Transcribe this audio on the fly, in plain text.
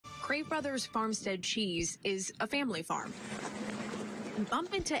Crave Brothers Farmstead Cheese is a family farm.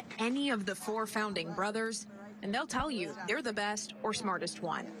 Bump into any of the 4 founding brothers, and they'll tell you they're the best or smartest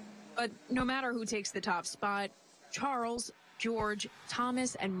one. But no matter who takes the top spot, Charles, George,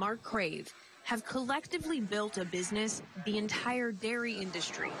 Thomas, and Mark Crave have collectively built a business the entire dairy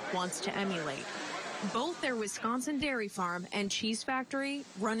industry wants to emulate. Both their Wisconsin dairy farm and cheese factory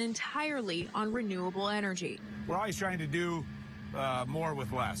run entirely on renewable energy. We're always trying to do more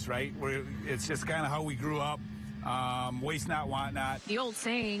with less, right? It's just kind of how we grew up. Waste not, want not. The old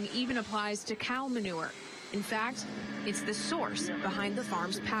saying even applies to cow manure. In fact, it's the source behind the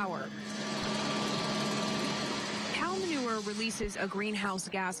farm's power. Cow manure releases a greenhouse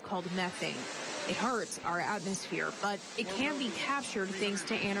gas called methane. It hurts our atmosphere, but it can be captured thanks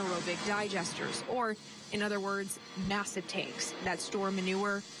to anaerobic digesters, or, in other words, massive tanks that store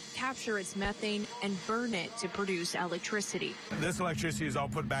manure, capture its methane, and burn it to produce electricity. This electricity is all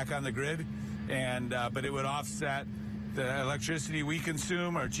put back on the grid, but it would offset the electricity we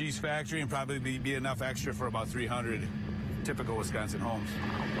consume, our cheese factory, and probably be enough extra for about 300 typical Wisconsin homes.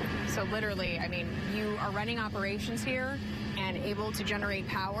 So literally, I mean, you are running operations here and able to generate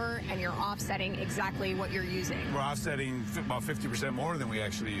power, and you're offsetting exactly what you're using. We're offsetting about 50% more than we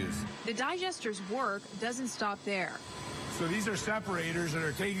actually use. The digester's work doesn't stop there. So these are separators that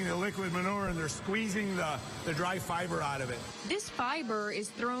are taking the liquid manure and they're squeezing the dry fiber out of it. This fiber is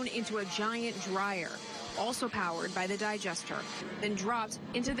thrown into a giant dryer, also powered by the digester, then dropped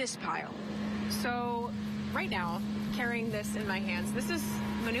into this pile. So right now, carrying this in my hands, this is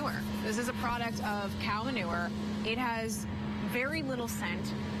manure. This is a product of cow manure. It has very little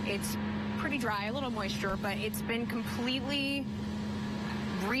scent. It's pretty dry, a little moisture, but it's been completely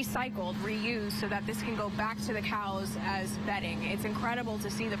recycled, reused, so that this can go back to the cows as bedding. It's incredible to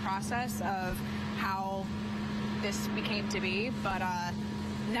see the process of how this became to be, but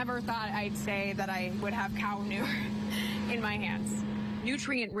never thought I'd say that I would have cow manure in my hands.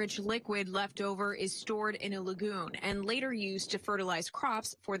 Nutrient-rich liquid left over is stored in a lagoon and later used to fertilize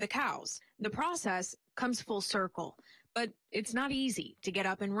crops for the cows. The process comes full circle, but it's not easy to get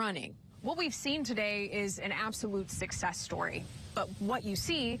up and running. What we've seen today is an absolute success story, but what you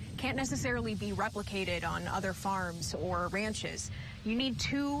see can't necessarily be replicated on other farms or ranches. You need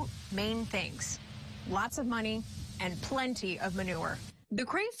 2 main things: lots of money and plenty of manure. The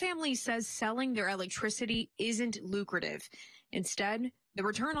Crave family says selling their electricity isn't lucrative. Instead, the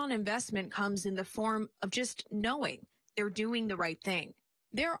return on investment comes in the form of just knowing they're doing the right thing.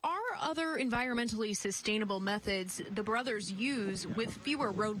 There are other environmentally sustainable methods the brothers use with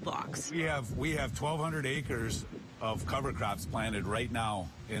fewer roadblocks. We have 1,200 acres of cover crops planted right now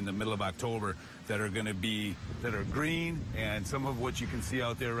in the middle of October that are green, and some of what you can see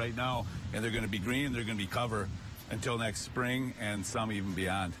out there right now, and they're going to be green, they're going to be cover until next spring, and some even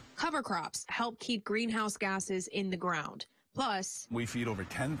beyond. Cover crops help keep greenhouse gases in the ground. Plus, we feed over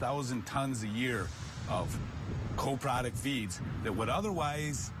 10,000 tons a year of co-product feeds that would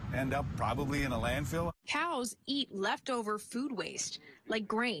otherwise end up probably in a landfill. Cows eat leftover food waste, like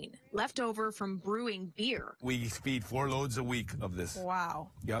grain, left over from brewing beer. We feed 4 loads a week of this.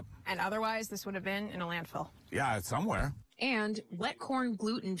 Wow. Yep. And otherwise, this would have been in a landfill. Yeah, it's somewhere. And wet corn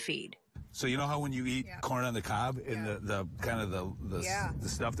gluten feed. So you know how when you eat corn on the cob and the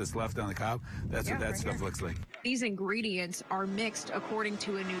stuff that's left on the cob, that's what that stuff looks like. These ingredients are mixed according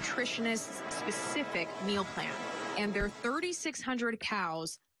to a nutritionist's specific meal plan, and their 3,600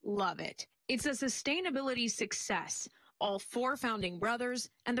 cows love it. It's a sustainability success all 4 founding brothers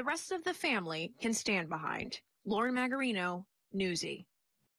and the rest of the family can stand behind. Lauren Magarino, Newsy.